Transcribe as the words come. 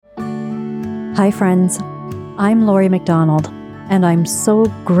Hi friends, I'm Lori McDonald, and I'm so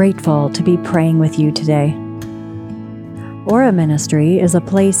grateful to be praying with you today. Aura Ministry is a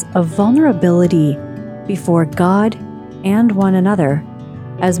place of vulnerability before God and one another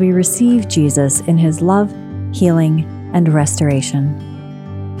as we receive Jesus in His love, healing, and restoration.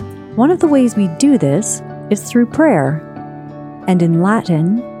 One of the ways we do this is through prayer, and in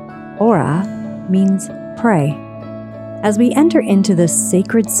Latin, ora means pray. As we enter into this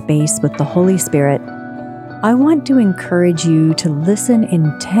sacred space with the Holy Spirit, I want to encourage you to listen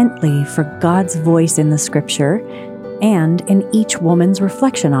intently for God's voice in the Scripture and in each woman's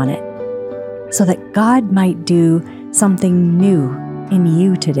reflection on it, so that God might do something new in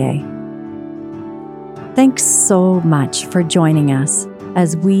you today. Thanks so much for joining us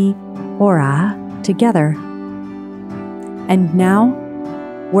as we ora together. And now,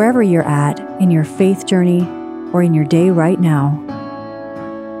 wherever you're at in your faith journey or in your day right now,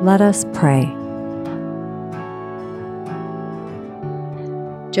 let us pray.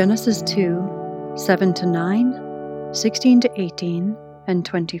 Genesis 2, 7-9, 16-18, and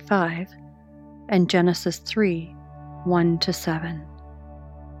 25, and Genesis 3, 1-7.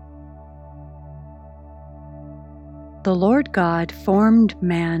 The Lord God formed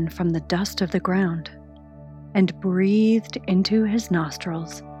man from the dust of the ground and breathed into his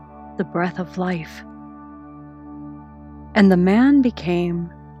nostrils the breath of life. And the man became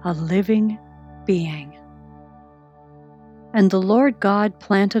a living being. And the Lord God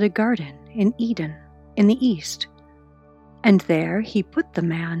planted a garden in Eden in the east, and there he put the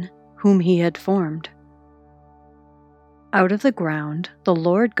man whom he had formed. Out of the ground the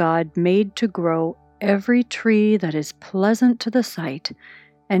Lord God made to grow every tree that is pleasant to the sight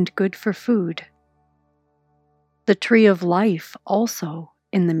and good for food. The tree of life also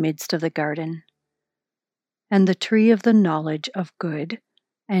in the midst of the garden, and the tree of the knowledge of good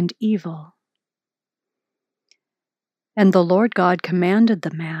and evil. And the Lord God commanded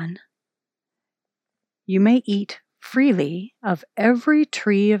the man, "You may eat freely of every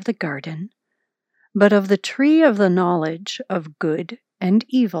tree of the garden, but of the tree of the knowledge of good and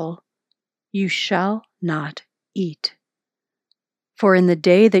evil you shall not eat. For in the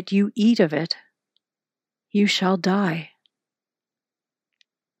day that you eat of it, you shall die."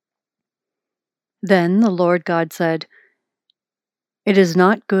 Then the Lord God said, "It is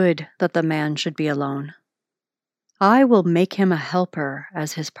not good that the man should be alone. I will make him a helper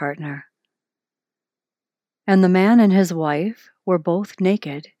as his partner." And the man and his wife were both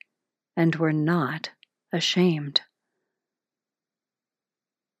naked and were not ashamed.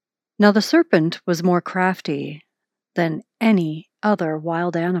 Now the serpent was more crafty than any other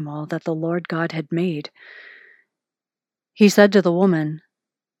wild animal that the Lord God had made. He said to the woman,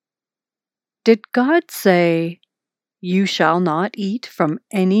 "Did God say, 'You shall not eat from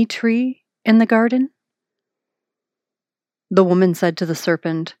any tree in the garden'?" The woman said to the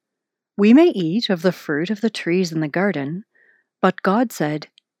serpent, "We may eat of the fruit of the trees in the garden, but God said,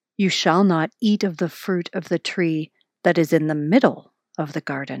 'You shall not eat of the fruit of the tree that is in the middle of the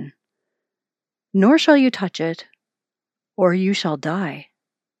garden, nor shall you touch it, or you shall die.'"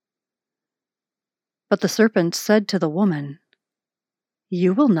 But the serpent said to the woman,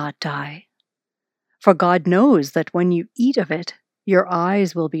 "You will not die, for God knows that when you eat of it, your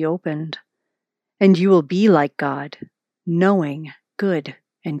eyes will be opened, and you will be like God, knowing good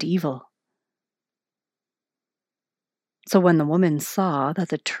and evil." So when the woman saw that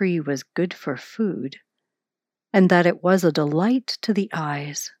the tree was good for food, and that it was a delight to the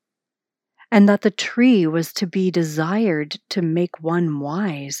eyes, and that the tree was to be desired to make one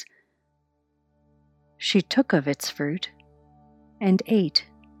wise, she took of its fruit and ate.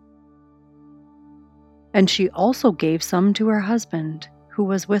 And she also gave some to her husband who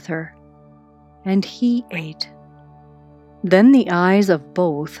was with her, and he ate. Then the eyes of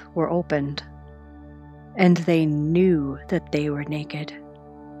both were opened, and they knew that they were naked.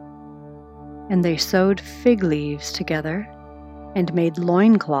 And they sewed fig leaves together and made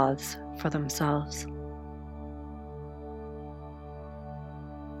loincloths for themselves.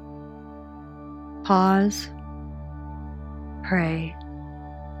 Pause, pray,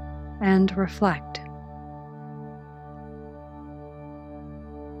 and reflect.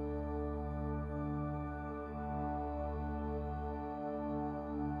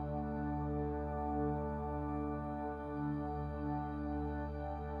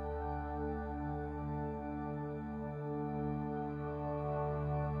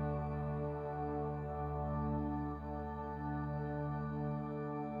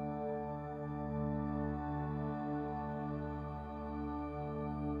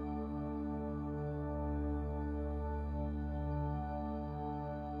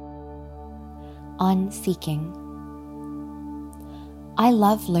 on seeking. I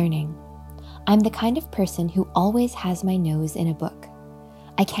love learning. I'm the kind of person who always has my nose in a book.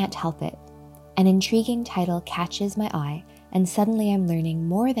 I can't help it. An intriguing title catches my eye, and suddenly I'm learning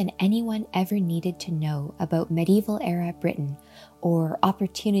more than anyone ever needed to know about medieval-era Britain or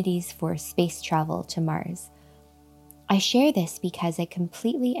opportunities for space travel to Mars. I share this because I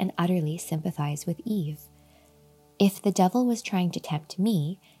completely and utterly sympathize with Eve. If the devil was trying to tempt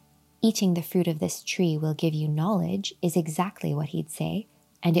me, eating the fruit of this tree will give you knowledge is exactly what he'd say,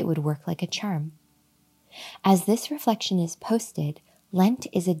 and it would work like a charm. As this reflection is posted, Lent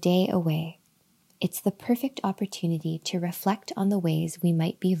is a day away. It's the perfect opportunity to reflect on the ways we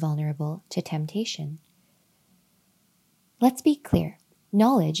might be vulnerable to temptation. Let's be clear,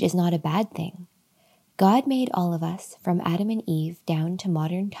 knowledge is not a bad thing. God made all of us, from Adam and Eve down to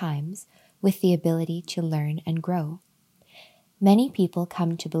modern times, with the ability to learn and grow. Many people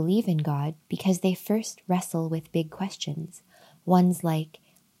come to believe in God because they first wrestle with big questions, ones like,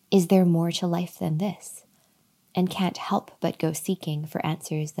 is there more to life than this? And can't help but go seeking for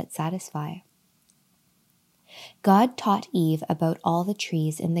answers that satisfy. God taught Eve about all the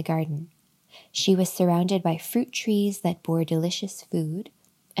trees in the garden. She was surrounded by fruit trees that bore delicious food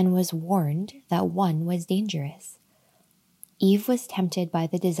and was warned that one was dangerous. Eve was tempted by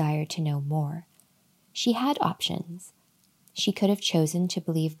the desire to know more. She had options. She could have chosen to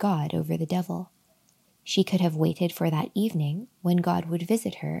believe God over the devil. She could have waited for that evening when God would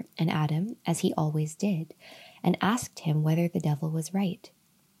visit her and Adam, as he always did, and asked him whether the devil was right.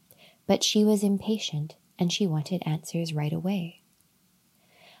 But she was impatient and she wanted answers right away.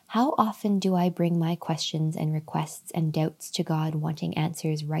 How often do I bring my questions and requests and doubts to God wanting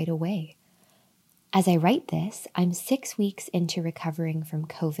answers right away? As I write this, I'm 6 weeks into recovering from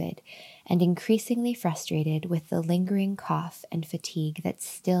COVID and increasingly frustrated with the lingering cough and fatigue that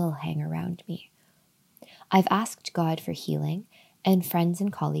still hang around me. I've asked God for healing, and friends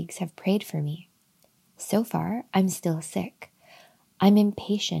and colleagues have prayed for me. So far, I'm still sick. I'm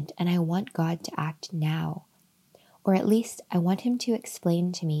impatient and I want God to act now. Or at least I want him to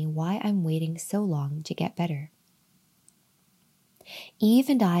explain to me why I'm waiting so long to get better. Eve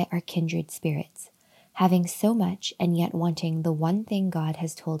and I are kindred spirits, having so much and yet wanting the one thing God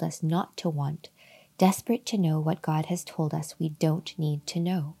has told us not to want, desperate to know what God has told us we don't need to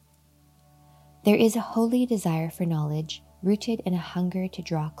know. There is a holy desire for knowledge rooted in a hunger to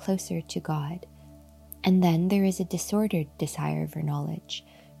draw closer to God. And then there is a disordered desire for knowledge,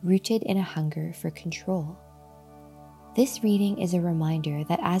 rooted in a hunger for control. This reading is a reminder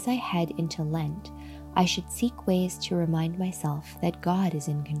that as I head into Lent, I should seek ways to remind myself that God is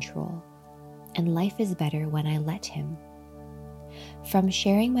in control, and life is better when I let him. From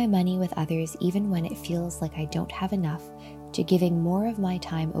sharing my money with others even when it feels like I don't have enough, to giving more of my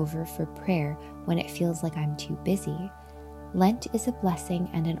time over for prayer when it feels like I'm too busy, Lent is a blessing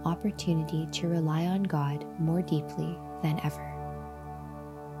and an opportunity to rely on God more deeply than ever.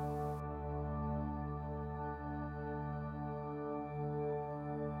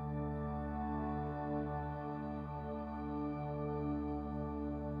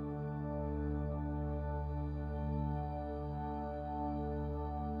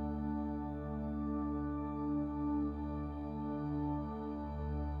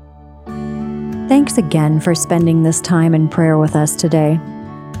 Thanks again for spending this time in prayer with us today.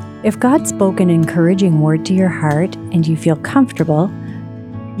 If God spoke an encouraging word to your heart and you feel comfortable,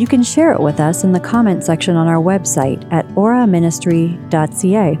 you can share it with us in the comment section on our website at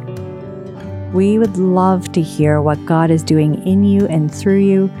oraministry.ca. We would love to hear what God is doing in you and through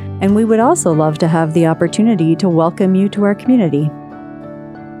you, and we would also love to have the opportunity to welcome you to our community.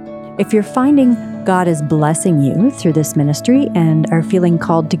 If you're finding God is blessing you through this ministry and are feeling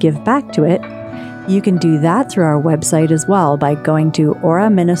called to give back to it, you can do that through our website as well by going to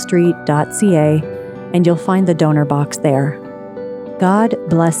oraministry.ca, and you'll find the donor box there. God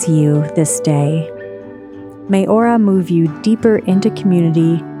bless you this day. May Ora move you deeper into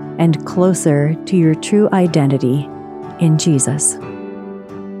community and closer to your true identity in Jesus.